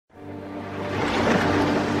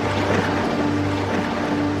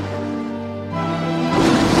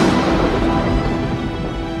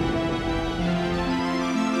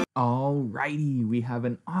Alrighty, we have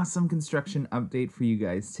an awesome construction update for you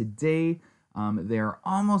guys today. They're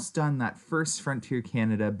almost done that first Frontier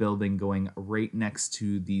Canada building going right next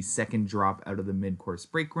to the second drop out of the mid-course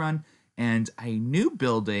brake run. And a new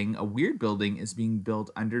building, a weird building, is being built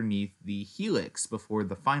underneath the helix before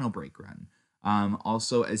the final brake run.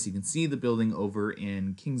 Also, as you can see, the building over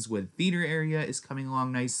in Kingswood Theater area is coming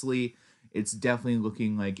along nicely. It's definitely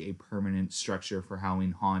looking like a permanent structure for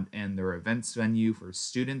Halloween Haunt and their events venue for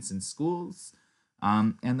students and schools.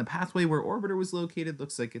 And the pathway where Orbiter was located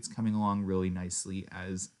looks like it's coming along really nicely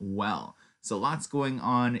as well. So lots going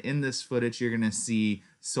on in this footage. You're going to see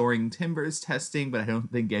Soaring Timbers testing, but I don't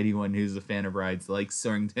think anyone who's a fan of rides likes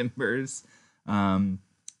Soaring Timbers. And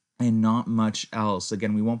not much else.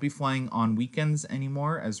 Again, we won't be flying on weekends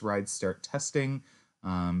anymore as rides start testing.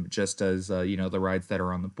 Just as, the rides that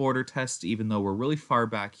are on the border test, even though we're really far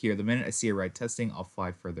back here. The minute I see a ride testing, I'll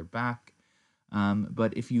fly further back.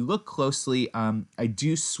 But if you look closely, I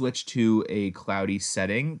do switch to a cloudy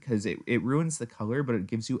setting because it ruins the color, but it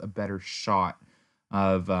gives you a better shot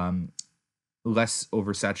of less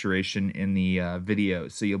oversaturation in the video.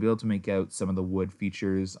 So you'll be able to make out some of the wood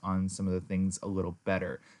features on some of the things a little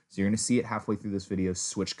better. So you're going to see it halfway through this video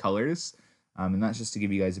switch colors. And that's just to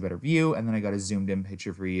give you guys a better view. And then I got a zoomed in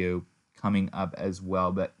picture for you coming up as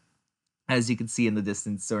well. But as you can see in the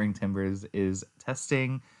distance, Soaring Timbers is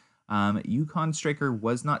testing. Yukon Striker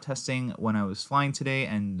was not testing when I was flying today,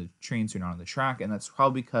 and the trains are not on the track. And that's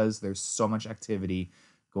probably because there's so much activity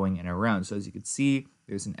going in and around. So as you can see,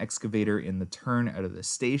 there's an excavator in the turn out of the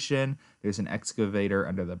station. There's an excavator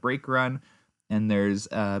under the brake run. And there's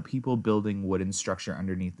people building wooden structure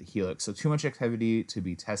underneath the helix. So too much activity to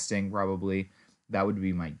be testing, probably. That would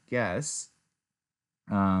be my guess.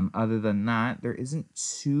 Other than that, there isn't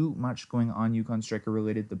too much going on Yukon Striker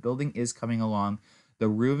related. The building is coming along. The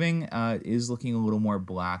roofing is looking a little more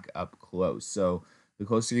black up close. So the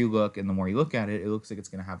closer you look and the more you look at it, it looks like it's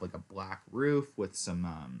going to have like a black roof with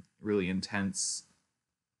some really intense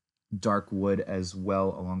dark wood as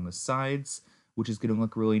well along the sides, which is going to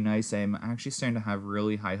look really nice. I'm actually starting to have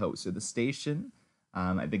really high hopes for the station.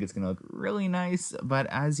 I think it's going to look really nice, but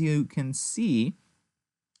as you can see,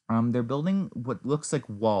 they're building what looks like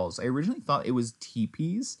walls. I originally thought it was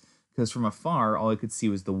teepees, because from afar, all I could see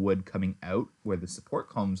was the wood coming out where the support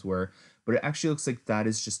columns were, but it actually looks like that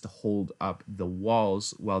is just to hold up the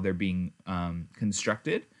walls while they're being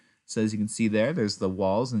constructed. So as you can see there's the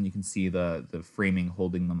walls, and you can see the framing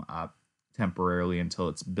holding them up temporarily until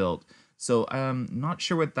it's built. So I'm not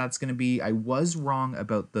sure what that's going to be. I was wrong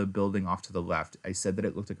about the building off to the left. I said that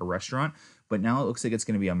it looked like a restaurant, but now it looks like it's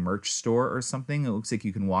going to be a merch store or something. It looks like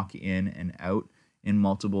you can walk in and out in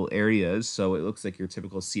multiple areas. So it looks like your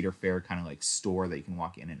typical Cedar Fair kind of like store that you can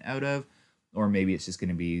walk in and out of. Or maybe it's just going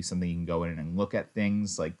to be something you can go in and look at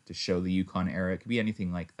things like to show the Yukon era. It could be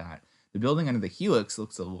anything like that. The building under the helix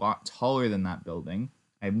looks a lot taller than that building.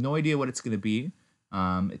 I have no idea what it's going to be.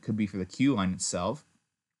 It could be for the queue line itself.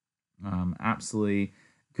 Absolutely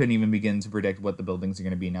couldn't even begin to predict what the buildings are going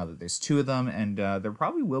to be now that there's two of them, and there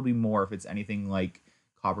probably will be more if it's anything like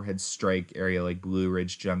Copperhead Strike area, like Blue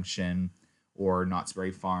Ridge Junction or Knott's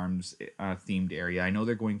Berry Farms themed area. I know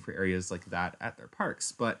they're going for areas like that at their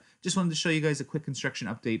parks, but just wanted to show you guys a quick construction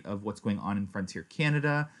update of what's going on in Frontier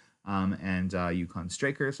Canada and Yukon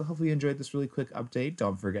Striker. So hopefully you enjoyed this really quick update.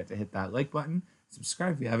 Don't forget to hit that like button,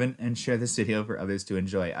 subscribe if you haven't, and share this video for others to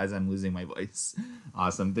enjoy as I'm losing my voice.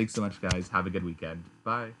 Awesome. Thanks so much, guys. Have a good weekend.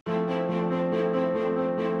 Bye.